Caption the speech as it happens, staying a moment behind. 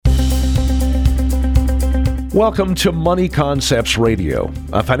Welcome to Money Concepts Radio,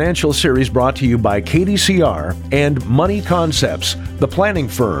 a financial series brought to you by KDCR and Money Concepts, the planning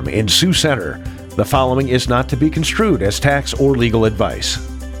firm in Sioux Center. The following is not to be construed as tax or legal advice.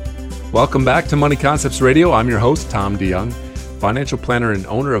 Welcome back to Money Concepts Radio. I'm your host, Tom DeYoung, financial planner and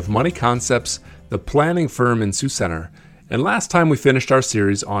owner of Money Concepts, the planning firm in Sioux Center. And last time we finished our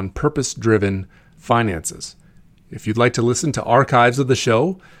series on purpose-driven finances. If you'd like to listen to archives of the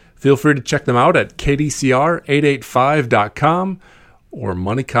show, feel free to check them out at kdcr885.com or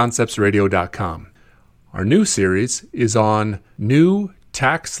moneyconceptsradio.com. Our new series is on new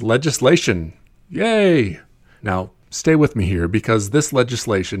tax legislation. Yay! Now, stay with me here because this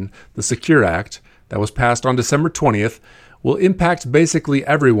legislation, the Secure Act, that was passed on December 20th, will impact basically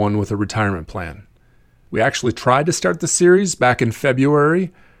everyone with a retirement plan. We actually tried to start the series back in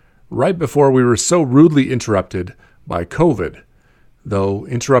February, right before we were so rudely interrupted by COVID, though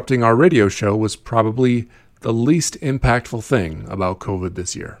interrupting our radio show was probably the least impactful thing about COVID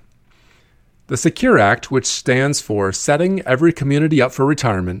this year. The Secure Act, which stands for Setting Every Community Up for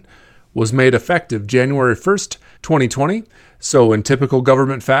Retirement, was made effective January 1st, 2020, so in typical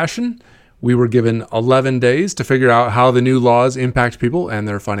government fashion, we were given 11 days to figure out how the new laws impact people and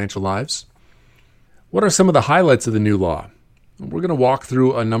their financial lives. What are some of the highlights of the new law? We're going to walk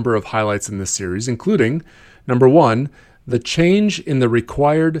through a number of highlights in this series, including, number one, the change in the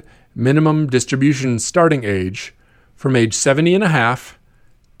required minimum distribution starting age from age 70 and a half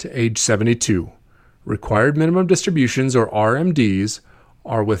to age 72. Required minimum distributions, or RMDs,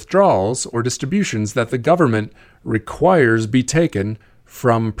 are withdrawals or distributions that the government requires be taken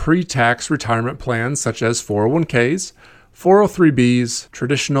from pre-tax retirement plans such as 401ks, 403bs,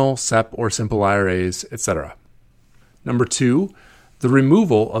 traditional SEP or simple IRAs, etc. Number two, the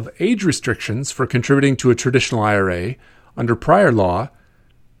removal of age restrictions for contributing to a traditional IRA. Under prior law,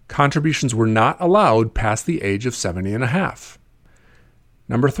 contributions were not allowed past the age of 70 and a half.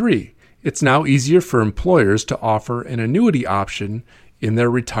 Number three, it's now easier for employers to offer an annuity option in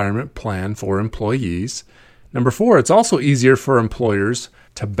their retirement plan for employees. Number four, it's also easier for employers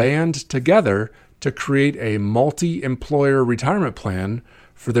to band together to create a multi-employer retirement plan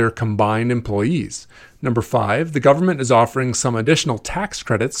for their combined employees. Number five, the government is offering some additional tax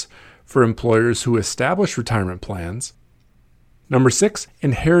credits for employers who establish retirement plans. Number six,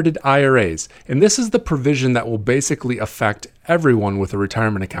 inherited IRAs. And this is the provision that will basically affect everyone with a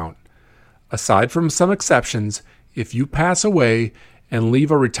retirement account. Aside from some exceptions, if you pass away and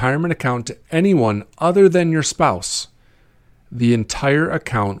leave a retirement account to anyone other than your spouse, the entire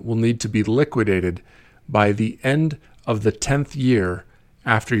account will need to be liquidated by the end of the 10th year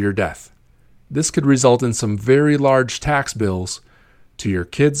after your death. This could result in some very large tax bills to your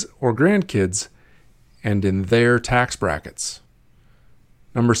kids or grandkids and in their tax brackets.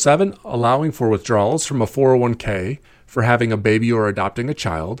 Number seven, allowing for withdrawals from a 401k for having a baby or adopting a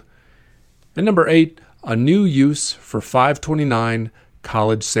child. And number eight, a new use for 529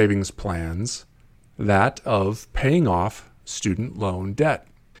 college savings plans, that of paying off student loan debt.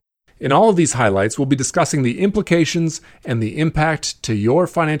 In all of these highlights, we'll be discussing the implications and the impact to your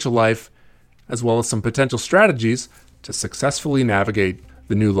financial life, as well as some potential strategies to successfully navigate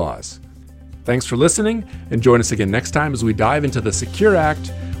the new laws. Thanks for listening, and join us again next time as we dive into the Secure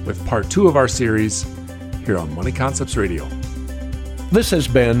Act with part 2 of our series here on Money Concepts Radio. This has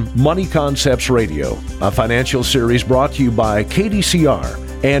been Money Concepts Radio, a financial series brought to you by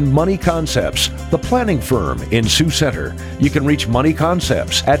KDCR and Money Concepts, the planning firm in Sioux Center. You can reach Money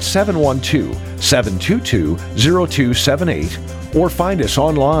Concepts at 712-722-0278 or find us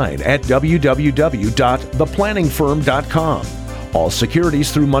online at www.theplanningfirm.com. All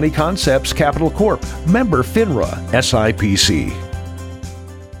securities through Money Concepts Capital Corp., member FINRA, SIPC.